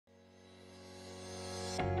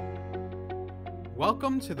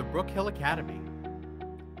Welcome to the Brook Hill Academy.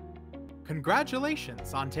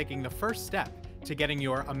 Congratulations on taking the first step to getting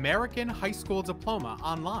your American High School Diploma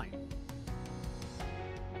online.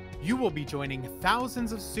 You will be joining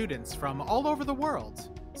thousands of students from all over the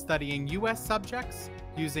world studying U.S. subjects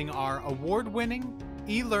using our award-winning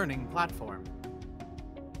e-learning platform.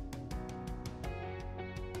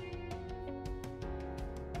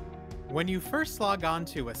 When you first log on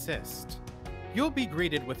to Assist, you'll be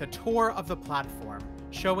greeted with a tour of the platform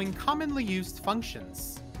showing commonly used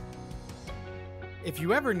functions. If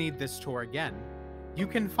you ever need this tour again, you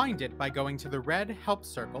can find it by going to the red Help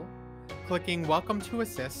circle, clicking Welcome to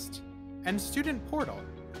Assist, and Student Portal,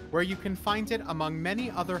 where you can find it among many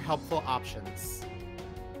other helpful options.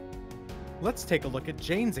 Let's take a look at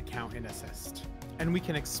Jane's account in Assist, and we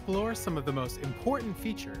can explore some of the most important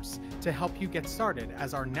features to help you get started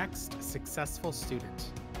as our next successful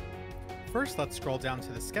student. First, let's scroll down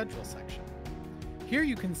to the Schedule section. Here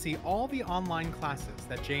you can see all the online classes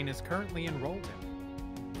that Jane is currently enrolled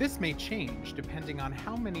in. This may change depending on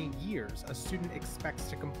how many years a student expects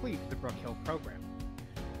to complete the Brook Hill program.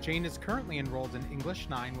 Jane is currently enrolled in English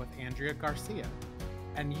 9 with Andrea Garcia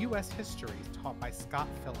and U.S. History taught by Scott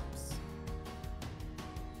Phillips.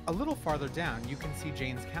 A little farther down, you can see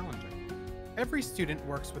Jane's calendar. Every student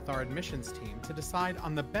works with our admissions team to decide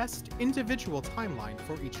on the best individual timeline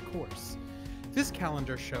for each course. This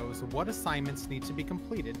calendar shows what assignments need to be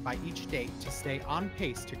completed by each date to stay on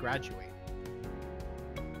pace to graduate.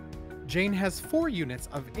 Jane has 4 units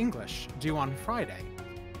of English due on Friday,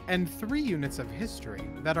 and 3 units of history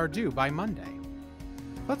that are due by Monday.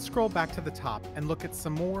 Let's scroll back to the top and look at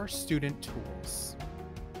some more student tools.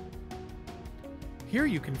 Here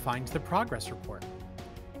you can find the progress report.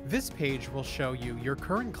 This page will show you your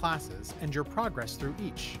current classes and your progress through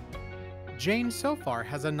each. Jane so far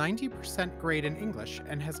has a 90% grade in English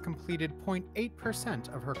and has completed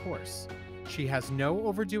 0.8% of her course. She has no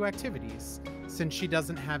overdue activities since she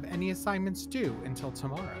doesn't have any assignments due until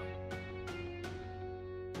tomorrow.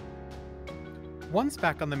 Once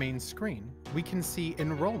back on the main screen, we can see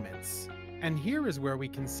enrollments, and here is where we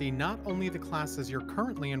can see not only the classes you're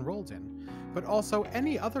currently enrolled in, but also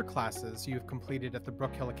any other classes you've completed at the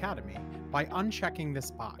Brook Hill Academy by unchecking this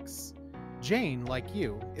box. Jane, like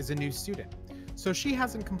you, is a new student, so she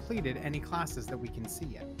hasn't completed any classes that we can see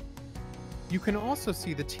yet. You can also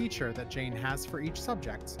see the teacher that Jane has for each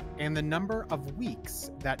subject and the number of weeks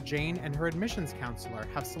that Jane and her admissions counselor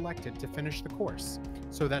have selected to finish the course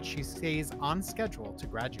so that she stays on schedule to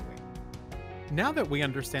graduate. Now that we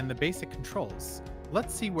understand the basic controls,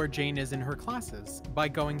 let's see where Jane is in her classes by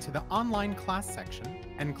going to the Online Class section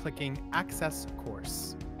and clicking Access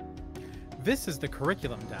Course. This is the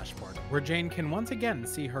curriculum dashboard where Jane can once again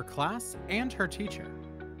see her class and her teacher,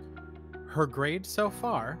 her grade so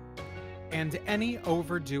far, and any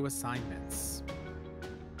overdue assignments.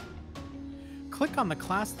 Click on the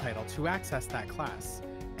class title to access that class,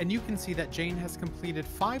 and you can see that Jane has completed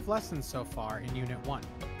 5 lessons so far in Unit 1.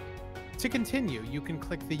 To continue, you can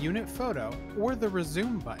click the unit photo or the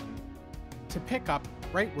resume button to pick up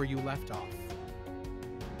right where you left off.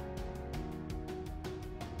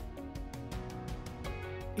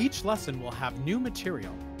 Each lesson will have new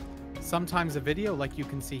material, sometimes a video like you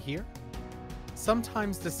can see here,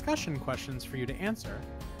 sometimes discussion questions for you to answer,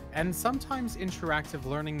 and sometimes interactive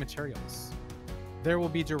learning materials. There will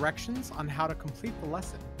be directions on how to complete the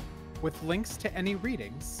lesson, with links to any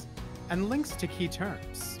readings and links to key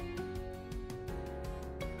terms.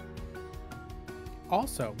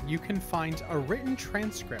 Also, you can find a written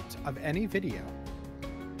transcript of any video,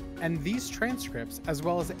 and these transcripts, as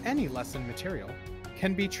well as any lesson material,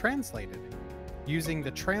 can be translated using the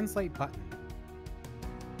Translate button.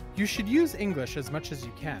 You should use English as much as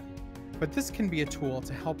you can, but this can be a tool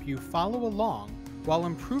to help you follow along while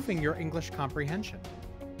improving your English comprehension.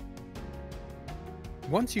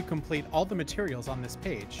 Once you complete all the materials on this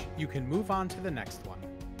page, you can move on to the next one.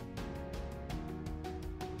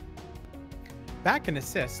 Back in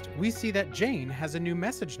Assist, we see that Jane has a new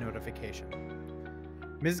message notification.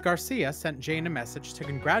 Ms. Garcia sent Jane a message to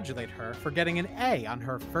congratulate her for getting an A on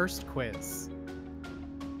her first quiz.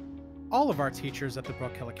 All of our teachers at the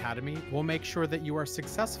Brook Hill Academy will make sure that you are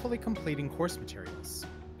successfully completing course materials.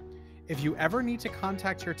 If you ever need to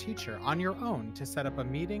contact your teacher on your own to set up a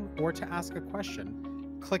meeting or to ask a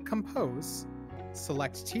question, click Compose,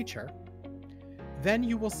 select Teacher, then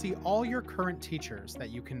you will see all your current teachers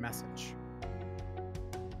that you can message.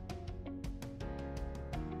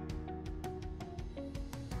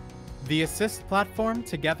 The Assist platform,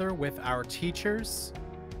 together with our teachers,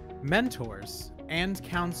 mentors, and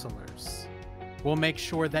counselors, We'll make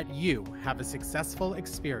sure that you have a successful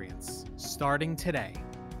experience starting today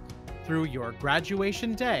through your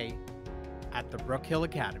graduation day at the Brookhill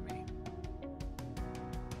Academy.